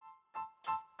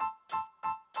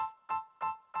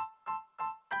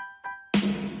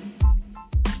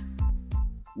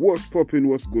What's poppin',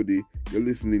 what's goody? You're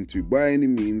listening to By Any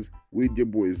Means with your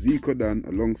boy Zico Dan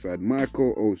alongside my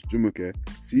co-host Jumoke,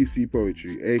 CC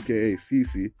Poetry, aka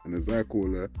CC, and as I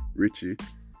call her, Richie.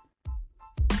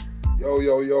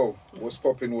 Yo, what's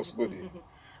poppin', what's goody?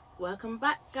 Welcome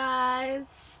back,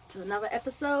 guys, to another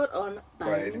episode on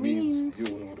By Any Means.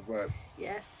 You know the vibe.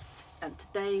 Yes, and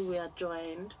today we are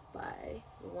joined by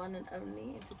the one and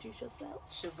only, introduce yourself.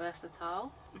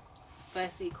 Versatile,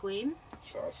 Versi Queen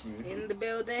Shout me. in the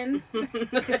building.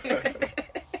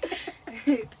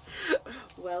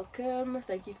 Welcome,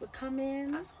 thank you for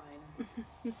coming. That's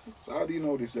fine. So how do you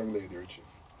know this young lady, Richie?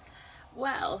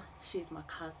 Well, she's my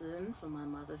cousin from my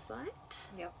mother's side.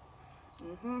 Yep.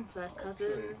 First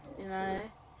cousin, you know.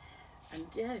 And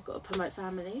yeah, got to promote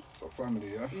family. So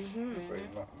family, yeah? Mm-hmm. Saying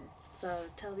nothing. So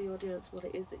tell the audience what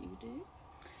it is that you do.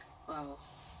 Well,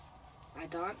 I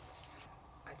dance.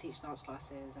 I teach dance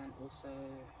classes, and also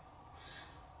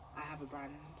I have a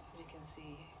brand, as you can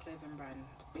see, clothing brand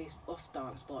based off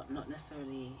dance, but not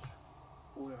necessarily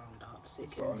all around dance. It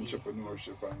So can be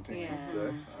entrepreneurship and things. Yeah.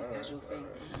 Alright, Casual thing.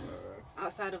 alright.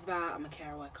 outside of that. I'm a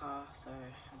care worker, so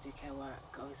I do care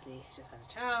work. Obviously, just had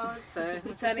a child, so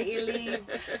maternity leave,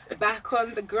 back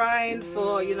on the grind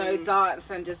for dance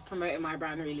and just promoting my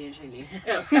brand really and truly.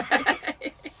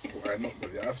 Why not?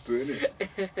 But you have to,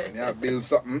 innit? When you have to build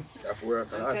something, you have to work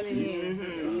I'm hard. telling you, You know what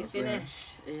until I'm you saying? finish.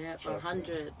 Yeah, Trust me.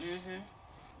 100.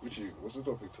 Richie, what's the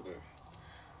topic today?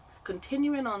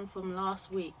 Continuing on from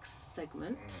last week's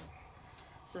segment.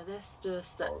 So let's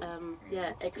just thing we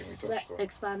touched on.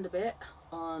 expand a bit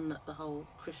on the whole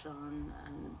Krishan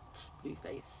and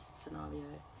Blueface scenario.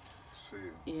 See.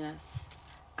 Yes.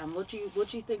 And what do you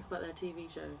think about their TV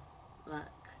show? Like,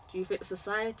 do you think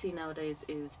society nowadays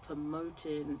is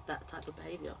promoting that type of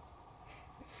behaviour?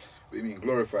 What do you mean,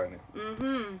 glorifying it?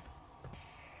 Mm-hmm.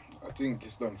 I think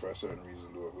it's done for a certain reason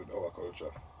though, with our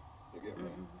culture. You get me?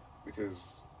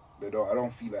 Because I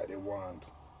don't feel like they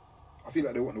want. I feel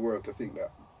like they want the world to think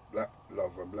that black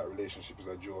love and black relationship is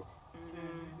a joke.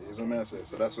 You know what I say?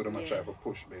 So that's what I'm gonna try to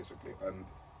push basically. And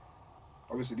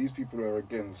obviously these people are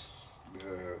against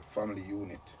the family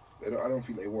unit. I don't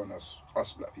feel like they want us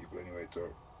black people anyway to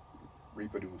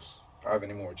reproduce, have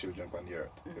any more children on the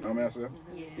earth. You know what I say?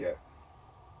 Yeah.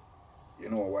 You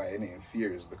know why it ain't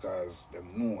fear is because them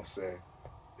know say,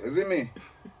 you see me?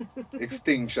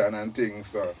 Extinction and things,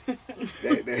 so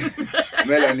they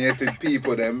melanated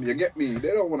people, them, you get me? They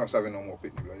don't want us having no more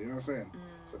people, you know what I'm saying?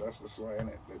 So that's why,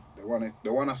 innit? They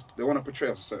want to portray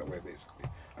us a certain way basically.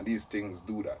 And these things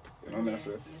do that. You know what I'm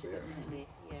saying? So Definitely,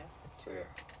 yeah. So yeah.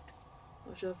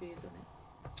 What's your views on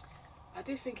it? I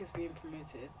do think it's being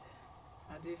promoted.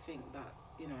 I do think that,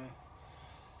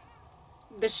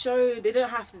 the show, they don't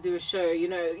have to do a show,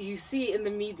 you see it in the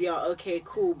media, okay,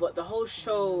 cool, but the whole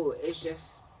show is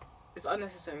just, it's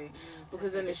unnecessary.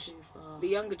 Because then it's the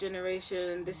younger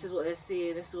generation, this is what they're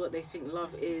seeing, this is what they think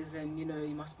love is, and you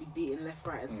must be beaten left,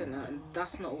 right and centre, and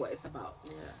that's not what it's about.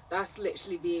 Yeah. That's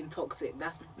literally being toxic.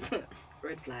 That's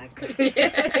red flag.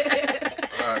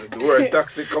 The word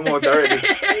toxic come out already.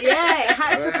 Yeah, it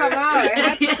had to come out.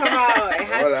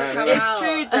 It's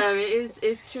true though,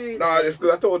 it's true. No, it's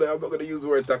because I told them I'm not going to use the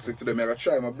word toxic to them. I'm going to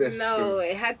try my best. No,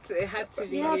 it had to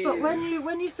be Yeah, used. but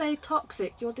when you say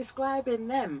toxic, you're describing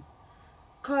them.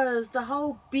 Because the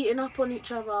whole beating up on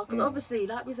each other, because obviously,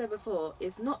 like we said before,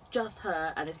 it's not just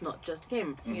her and it's not just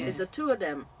him. Yeah. It's the two of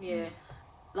them. Yeah.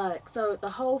 Like, so the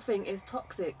whole thing is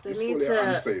toxic. They It's need fully to...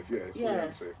 unsafe, it's fully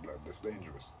unsafe, blood. That's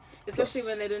dangerous. Especially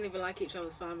Plus- when they don't even like each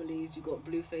other's families. You got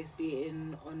Blueface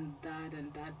beating on Dad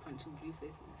and Dad punching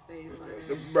Blueface in his face.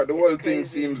 Like, The whole thing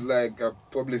crazy. seems like a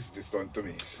publicity stunt to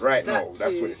me. Right now,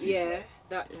 that's what it seems like.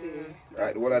 That too.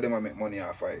 Right, all of them are make money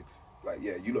off fight. Like,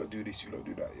 yeah, you lot do this, you lot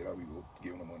do that. We will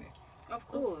give them the money. Of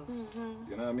course.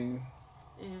 You know what I mean?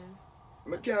 Yeah.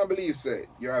 I can't believe, say,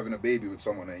 you're having a baby with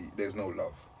someone and there's no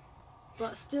love.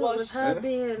 But still, Well, with her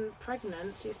being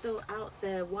pregnant, she's still out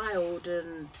there wild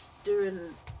and doing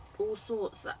all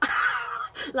sorts.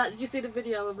 Like, did you see the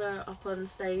video of her up on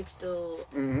stage still?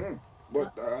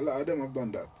 But a lot of them have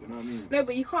done that, you know what I mean? No,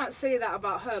 but you can't say that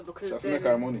about her because She have to make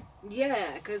her money.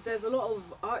 Yeah, because there's a lot of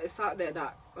artists out there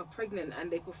that are pregnant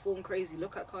and they perform crazy.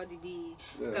 Look at Cardi B,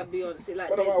 look at Beyonce. Like,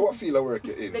 But no matter what field of work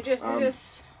you're in, they just.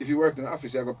 if you work in the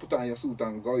office, you got to put on your suit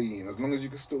and go in. As long as you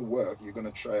can still work, you're going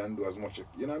to try and do as much.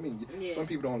 You know what I mean? Yeah. Some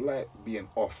people don't like being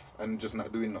off and just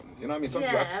not doing nothing. You know what I mean? Some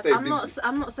people have to stay busy.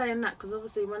 I'm not saying that because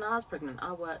obviously when I was pregnant,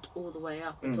 I worked all the way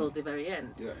up until the very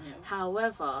end. Yeah.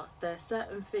 However, there's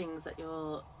certain things that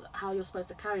how you're supposed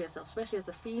to carry yourself, especially as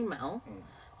a female.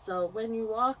 So when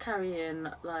you are carrying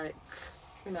like,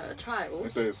 a child,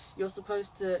 It says you're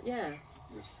supposed to,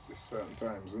 it's certain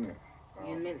times, isn't it?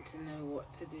 You're meant to know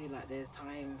what to do. Like, there's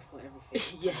time for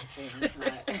everything. Yes.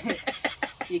 Like,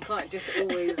 you can't just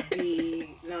always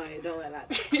be. No, it don't work like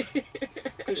that.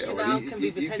 Because now can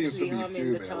be potentially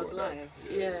harming the child's life.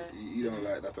 Yeah. He don't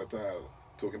like that at all.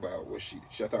 Talking about what she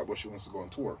thought, but she wants to go on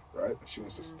tour, right? She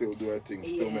wants to still do her thing,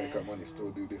 still make her money, still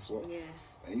do this, what? Yeah.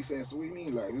 And he's saying, so what do you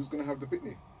mean? Like, who's gonna have the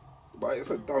picnic? But it's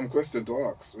a dumb question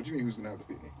to ask. What do you mean, who's gonna have the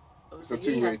picnic? It's a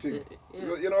two-way thing. You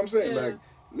know what I'm saying? Like,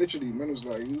 literally, man was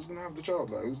like, who's gonna have the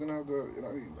child? Like, who's gonna have the, you know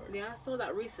what I mean? Like, Yeah, I saw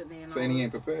that recently. And saying he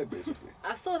ain't prepared, basically.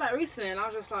 I saw that recently, and I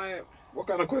was just like, what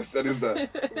kind of question is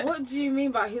that? what do you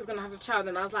mean by who's gonna have a child?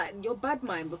 And I was like, you're bad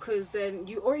mind, because then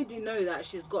you already know that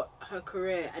she's got her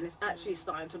career and it's actually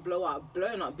starting to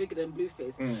blowing up bigger than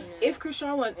Blueface. If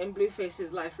Krishan went in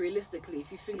Blueface's life, realistically,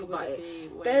 if you think about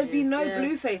it, there'd be no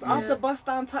Blueface. After Bust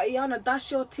Down Tatiana,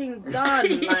 that's your thing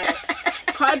done. Like,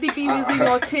 Cardi B was in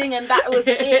your thing and that was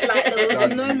it. Like, there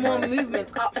was no more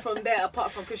movement up from there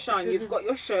apart from Krishan. You've got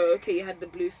your show. Okay, you had the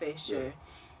Blueface show.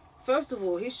 First of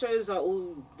all, his shows are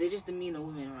all, they're just demeanor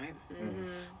women, right?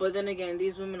 But then again,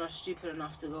 these women are stupid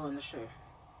enough to go on the show.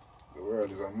 The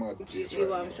world is a mad place. Do you see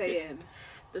what I'm saying?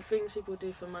 The things people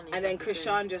do for money. And then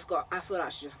Krishan just got, I feel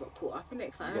like she just got caught up in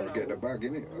it. You gotta get the bag,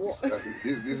 innit?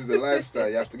 This is the lifestyle,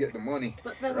 you have to get the money.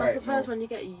 But then I suppose when you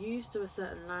get used to a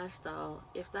certain lifestyle,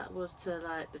 if that was to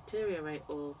like deteriorate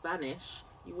or vanish,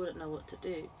 you wouldn't know what to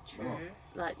do. True.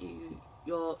 Like you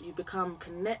become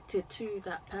connected to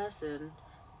that person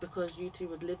because you two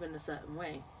would live in a certain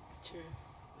way. True.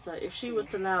 So if she was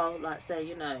to now, like, say,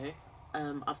 you know,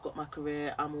 I've got my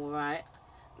career, I'm alright,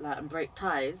 like, and break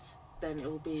ties, then it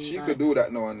will be. She like, could do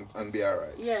that now and be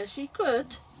alright. Yeah, she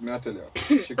could. May I tell you,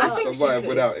 she could survive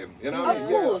without him. You know what I mean?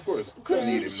 Yeah, of course.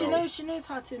 Because she knows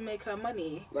how to make her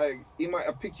money. Like, he might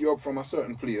have picked you up from a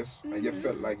certain place and you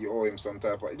felt like you owe him some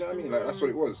type of, you know what I mean? Like, that's what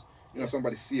it was. You know,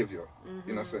 somebody saved you,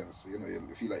 in a sense. You know, you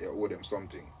feel like you owe them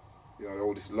something. You know,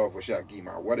 all this love or she had give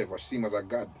or whatever. She seems as a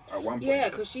god at one point. Yeah,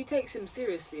 because she takes him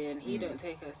seriously and he don't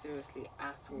take her seriously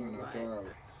at all. No, not at all.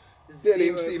 0%. Yeah,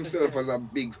 he see himself as a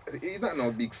big. He's not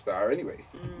no big star anyway.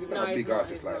 He's not a big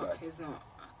artist like that. He's not.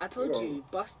 I told you,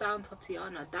 Bust Down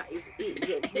Tatiana. That is it.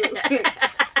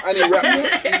 And he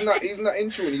rap. He's not in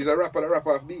tune. He's a rapper that rap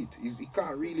off beat. He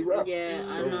can't really rap. Yeah,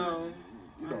 so, I know.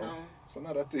 You know, it's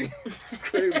another thing. It's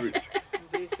crazy.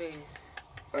 Blueface.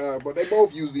 But they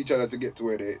both used each other to get to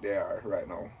where they are right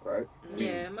now, right?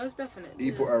 Yeah, most definitely.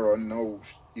 He put her on. Now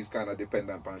he's kind of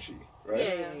dependent on she, right?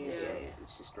 Yeah. So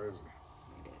it's just crazy.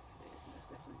 Yes, most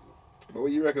definitely. But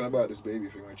what you reckon about this baby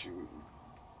thing?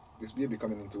 This baby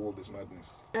coming into all this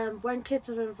madness? When kids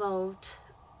are involved,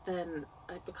 then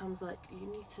it becomes like you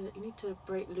need to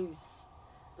break loose.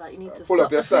 Like you need to pull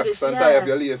up your socks and tie up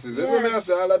your laces. Yes. Let me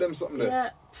say all of them something there. Yeah,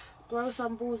 grow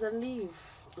some balls and leave.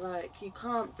 Like, you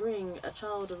can't bring a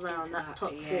child around into that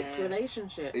toxic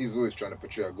relationship. He's always trying to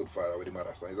portray a good father with him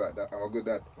other son. He's like, I'm a good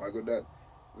dad. I'm a good dad.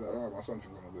 He's like, oh, my son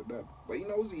thinks I'm a good dad. But he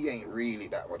knows he ain't really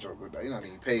that much of a good dad. You know what I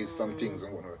mean? He pays some things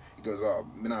and whatnot. He goes, oh,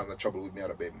 me not have no trouble with me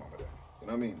other baby mama then. You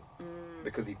know what I mean?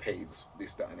 Because he pays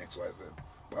this, that, and X, Y, Z.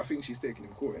 But I think she's taking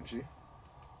him court, isn't she?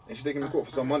 And she's taking him court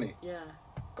for some money. Yeah.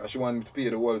 Because she wanted him to pay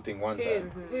the whole thing one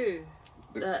time. Who?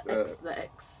 The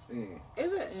ex. Yeah.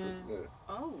 Is it? So, yeah.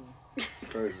 Oh.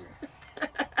 Crazy.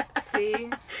 See?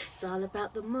 It's all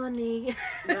about the money.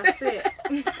 That's it.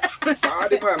 How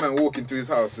did my man walk into his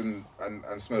house and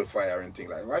smell fire and thing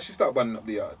like, why she start burning up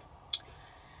the yard?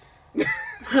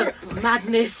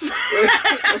 Madness.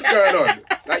 What's going on?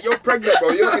 Like, you're pregnant, bro.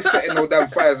 You'll be setting no damn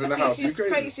fires in the house. She's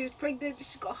pregnant.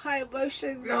 She's got high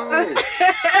emotions. No.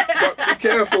 But be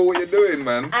careful what you're doing,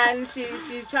 man. And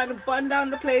she's trying to burn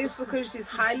down the place because she's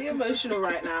highly emotional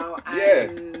right now.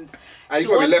 And you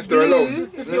probably left her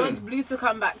alone. She wants Blue to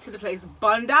come back to the place,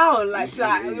 burn down. Like, she's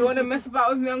like, you want to mess about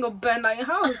with me? I'm going to burn down your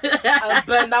house. I'll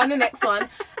burn down the next one.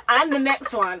 And the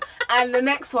next one, and the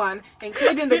next one,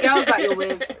 including the girls that you're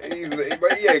with.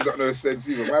 But he ain't got no sense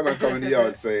either. My man come in the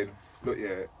yard saying, look,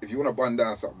 yeah, if you want to burn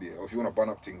down something, or if you want to burn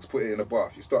up things, put it in the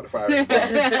bath. You start the fire in the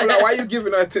bath. I'm like, why are you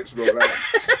giving her tips, bro? Like,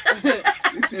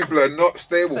 these people are not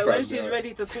stable, so when she's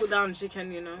ready to cool down, she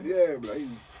can, yeah, like,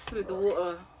 with the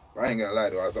water. I ain't gonna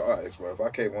lie though, as an artist, bro, if I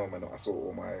came home and I saw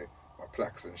all my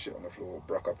plaques and shit on the floor,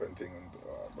 broke up and thing, and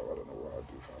bro, I don't know what I'd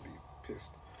do if I'd be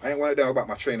pissed. I ain't one of them about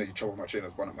my trainers, you chop up my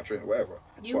trainers, burn up my trainer, whatever.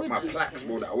 You but would my be plaques,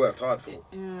 bro, pissed. that I worked hard for.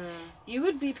 You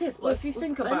would be pissed, but if you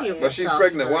think about it. But she's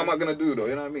pregnant, what am I going to do though?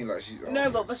 You know what I mean? Like No,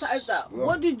 but besides that,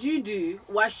 what did you do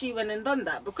while she went and done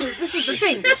that? Because this is the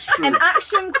thing. It's true. An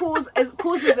action causes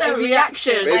a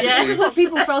reaction. And this is what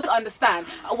people fail to understand.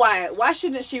 Why? Why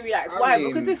shouldn't she react? Why?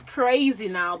 Because it's crazy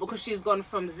now, because she's gone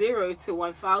from 0 to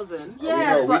 1,000.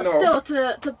 Yeah, but still,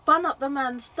 to bun up the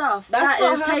man's stuff, That's that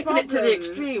not is her taking it to the problem.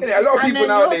 extreme. Yeah, a lot of And people then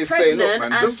you're nowadays say, look,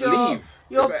 pregnant man, just and leave.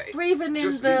 You're It's breathing in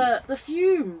just the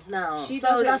fumes now. She so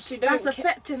doesn't. that's, She don't that's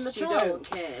affecting the she child. don't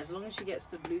care. As long as she gets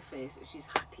the blue face, she's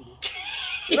happy.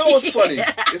 You know what's funny?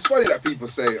 It's funny that people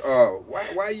say, "Oh, why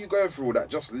are you going through all that?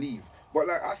 Just leave." But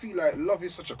like, I feel like love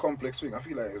is such a complex thing. I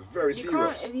feel like it's very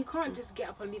serious. You can't just get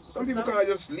up and leave. Some people can't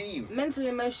just leave. Mentally,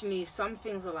 emotionally, some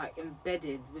things are like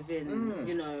embedded within.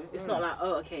 You know, it's not like,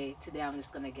 oh, okay, today I'm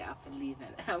just gonna get up and leave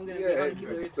it. I'm gonna be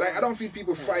hunky-dory. Like I don't feel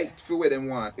people fight for what they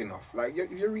want enough. Like if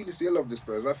you really still love this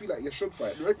person, I feel like you should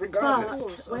fight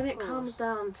regardless. But when it comes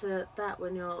down to that,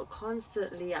 when you're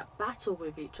constantly at battle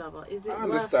with each other, is it I worth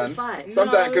understand. the fight?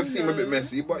 Sometimes it can seem a bit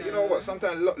messy, but you know what?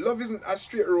 Sometimes love isn't a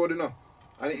straight road enough.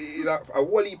 And it's a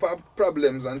whole heap of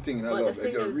problems and things in love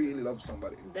if you really love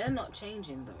somebody. They're not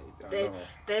changing though.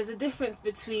 There's a difference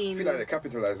between... I feel like they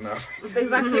capitalize now.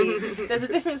 Exactly. There's a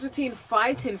difference between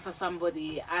fighting for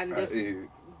somebody and just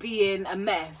being a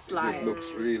mess. Like, it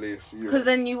looks really serious. Because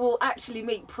then you will actually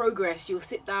make progress. You'll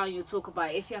sit down, you'll talk about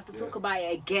it. If you have to talk about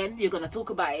it again, you're going to talk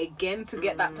about it again to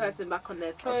get that person back on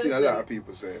their toes. I've seen a lot of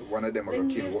people say one of them are going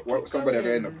to kill somebody are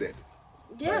going to end up dead.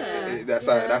 Yeah. That's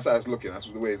how it's looking. That's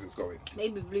the ways it's going.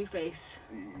 Maybe Blueface.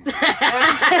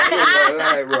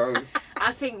 Lie, bro.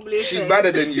 I think Blueface. She's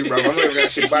better than you, bro. I'm not even going to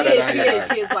she's better than you.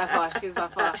 She is by far. She is by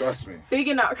far. Trust me. Big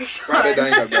enough, Christian. Better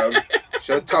than you, bro.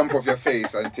 She'll thump off your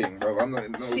face and thing, bro. I'm not,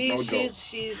 no joke.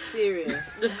 She's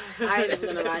serious. I ain't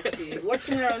even gonna lie to you.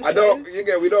 Watching her on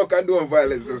we don't condone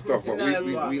violence and stuff, but No,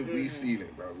 we seen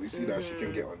it, bro. We see that she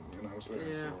can get on. You know what I'm saying?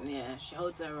 Yeah. So, yeah, she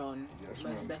holds her own. Yes,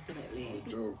 most man. definitely.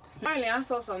 No joke. Apparently, I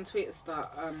saw some tweets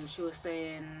that she was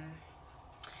saying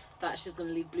that she's gonna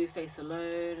leave Blueface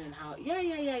alone and how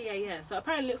yeah. So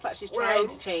apparently, it looks like she's trying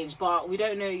to change, but we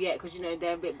don't know yet because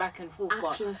they're a bit back and forth.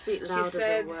 Actions speak louder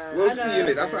said, than words. We'll see in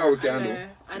it. That's how we can do.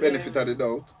 I know. Benefit of the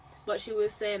doubt. But she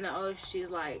was saying that she's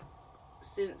like,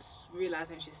 since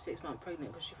realizing she's 6 months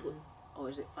pregnant, because she thought, or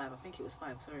is it 5? I think it was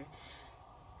 5. Sorry.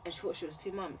 And she thought she was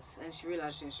 2 months, and she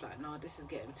realized she's like, no, this is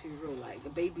getting too real. Like the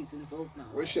baby's involved now.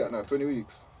 Where's she at now? 20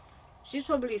 weeks. She's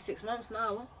probably 6 months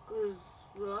now, because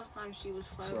the last time she was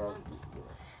 5 months.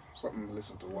 Something I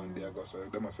listened to one day ago, so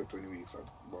they must say 20 weeks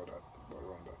about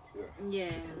around that. Yeah.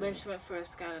 Yeah, when she went for a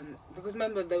scan, because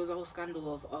remember there was a whole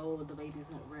scandal of the baby's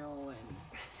not real and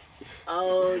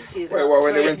she's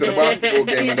when they went to the basketball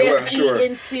game and they weren't sure. She's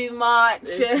eating too much.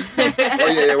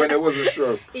 When they wasn't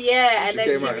sure. Yeah, and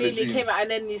then she really the came out, and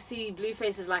then you see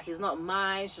Blueface is like, he's not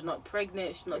mine, she's not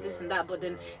pregnant, she's not this and that, but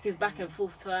then he's back and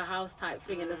forth to her house type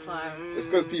thing, and it's like... It's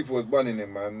because people was banning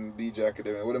him, man. DJ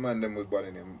Academy, all the man them was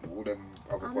banning him, all them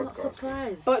other I'm podcasters. not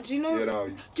surprised. But do you know... You know,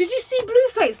 did you see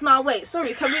Blueface? No, wait,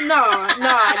 sorry, can we... No,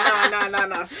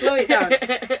 slow it down.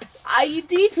 Are you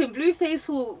deep in Blueface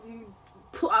who...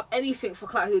 put up anything for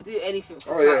clout, he'll do anything for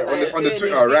clout. On the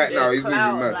Twitter right now, he's moving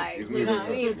mad. Like, He's moving mad.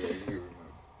 he's moving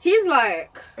mad. He's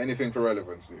like... Anything for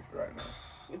relevancy right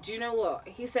now. Do you know what?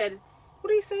 He said, what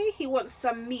did he say? He wants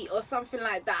some meat or something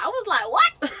like that. I was like,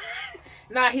 what?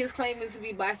 Now he's claiming to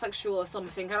be bisexual or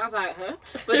something. And I was like, huh?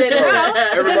 But then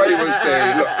everybody was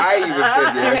saying, look, I even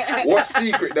said, what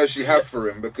secret does she have for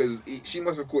him? Because she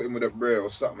must have caught him with a braille or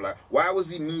something. Like, why was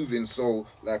he moving so,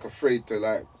 like, afraid to,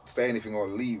 like, say anything or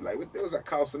leave? Like, there was that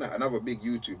Carl Sinat, another big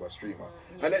YouTuber streamer.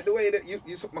 And the way that, you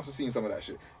must have seen some of that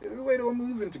shit. The way they were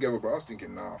moving together, bro, I was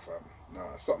thinking, nah, fam.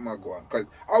 Nah, something might go on. Because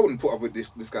I wouldn't put up with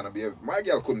this kind of behavior. My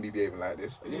girl couldn't be behaving like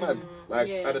this. Are you mad? Like,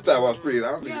 at the time I was pretty,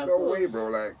 I was thinking, no way, bro.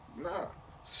 Like, nah.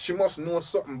 She must know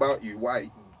something about you, why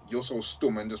you're so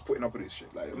stum and just putting up with this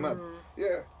shit. Like, mad.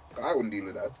 Yeah, I wouldn't deal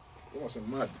with that. It wasn't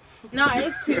mad. No,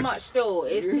 it's too much still.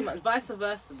 It's too much. Vice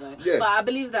versa, though. Yeah. But I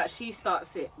believe that she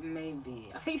starts it, maybe.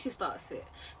 I think she starts it.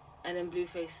 And then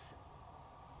Blueface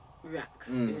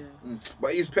reacts.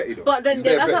 But he's petty, though. But then, He's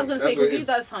that's very what I was going to say, because he is.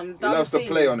 does some dumb He loves things.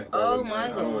 to play on it, bro. Oh, my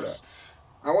gosh. That.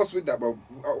 And what's with that, bro?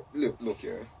 Oh, look,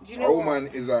 yeah. Do you know a woman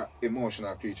is an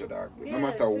emotional creature, dog. No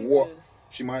matter what,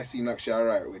 she might seem like she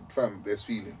alright with, fam, there's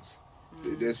feelings.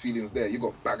 There's feelings there. You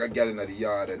got bag of gal in the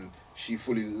yard and she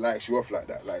fully likes you off like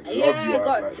that. Like, love you off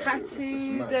got like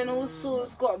tattooed that. and all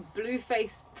sorts, got blue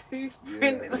face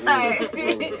toothprint. Yeah, like,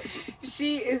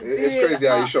 she is It's doing crazy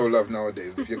how you up. show love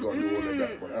nowadays if you got to do all of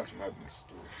that, but that's madness,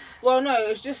 too. Well, no,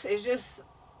 it's just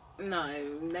No,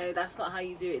 that's not how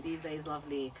you do it these days,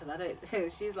 lovely. Because I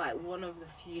don't. She's like one of the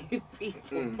few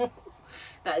people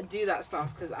that do that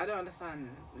stuff. Because I don't understand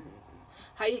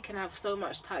how you can have so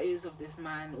much tattoos of this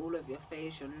man all over your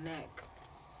face, your neck.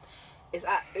 It's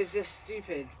just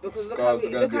stupid. Because Scars are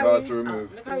gonna be hard to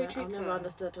remove. Look how you I've treat never her.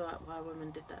 understood why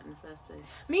women did that in the first place.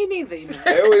 Me neither, you know.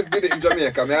 They always did it in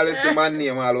Jamaica. Me always see man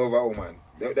name all over woman.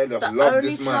 They just love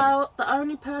this man. The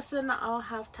only person that I'll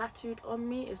have tattooed on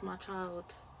me is my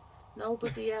child.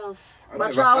 Nobody else. I My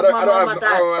don't child, my mum, my dad.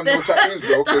 I don't have no tattoos,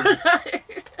 bro, because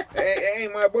it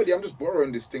ain't my body. I'm just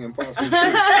borrowing this thing and passing through.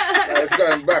 Like, it's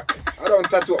going back. I don't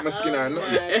tattoo up my skin or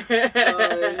nothing.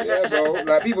 Yeah, bro.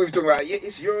 Like, people be talking about, yeah,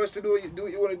 it's yours to do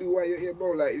what you want to do while you're here,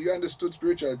 bro. Like, if you understood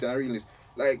spirituality and realness,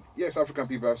 like, yes, African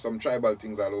people have some tribal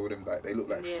things all over them. Like, they look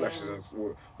like slashes and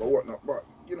so, but whatnot. But,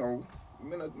 you know,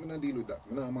 me not deal with that.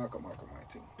 Me not mark up my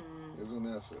thing. That's what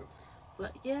I say.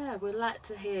 But yeah, we'd like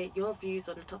to hear your views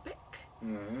on the topic.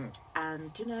 Mm-hmm. And,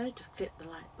 you know, just click the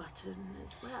like button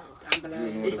as well. Down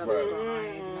below,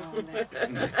 subscribe.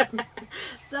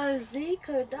 So,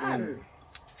 Zico done.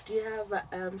 Do you have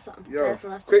something Yo, prepared for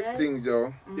us quick today? things,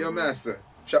 yo. Yo, master.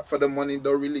 Shop for the money,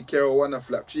 don't really care who wanna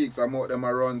flap cheeks. I'm out them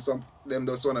around, some them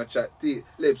just wanna chat teeth.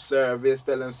 Lip service,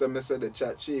 tell them some say the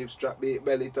chat cheap. Strap bait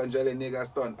belly, turn jelly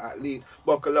niggas turn at lead.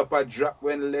 Buckle up a drop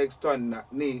when legs turn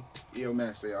not knee. Yo,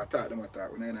 master, I thought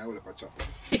when I hold up a chop.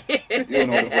 You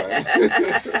know the vibe.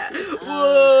 You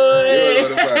know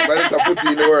the vibe. But it's a put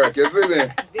in the work, you see me?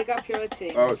 Big up your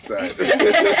thing. Outside.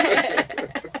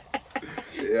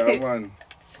 Yeah, man.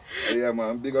 Yeah,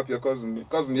 man. Big up your cousin.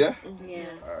 Cousin, yeah? Yeah.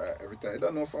 Alright, every time. You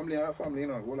don't know family, I have family, you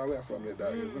know. All our family,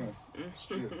 that is, you know.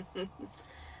 Straight.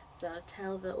 So,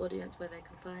 tell the audience where they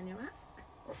can find you at.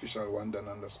 Official _1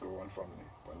 family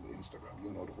on the Instagram.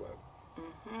 You know the vibe.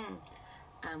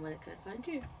 And where they can find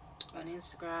you. On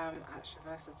Instagram at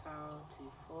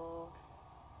Shaversatile24.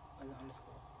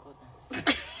 Underscore. God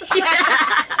knows.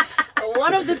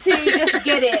 One of the two, just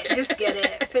get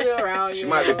it. Fiddle around. She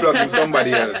might be plugging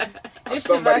somebody else. Just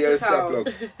somebody else versatile.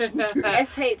 plug.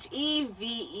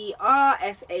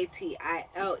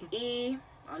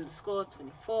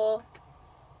 SHEVERSATILE_24.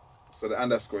 So the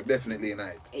underscore definitely in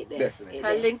it. Definitely.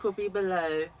 Her link will be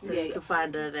below, so you can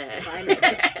find her there.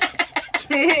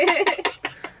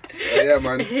 Yeah,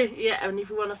 man. Yeah, and if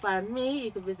you want to find me,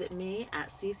 you can visit me at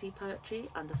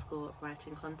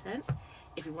ccpoetry_writing content.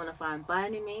 If you want to find By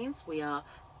Any Means, we are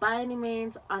By Any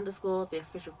Means _ the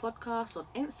official podcast on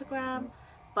Instagram,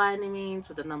 By Any Means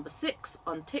with the number 6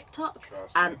 on TikTok,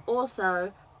 and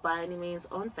also By Any Means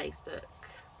on Facebook.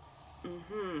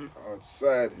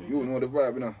 Outside, you know the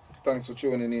vibe, you know. Thanks for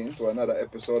tuning in to another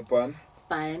episode, Pan.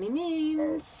 By Any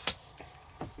Means.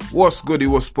 What's goody,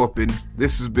 what's poppin'?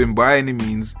 This has been By Any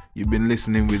Means. You've been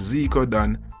listening with Zico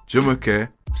Dunn, Jumoke,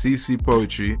 CC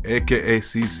Poetry, aka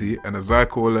CC, and as I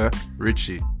call her,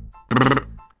 Richie.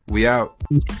 We out.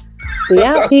 We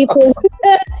out, people.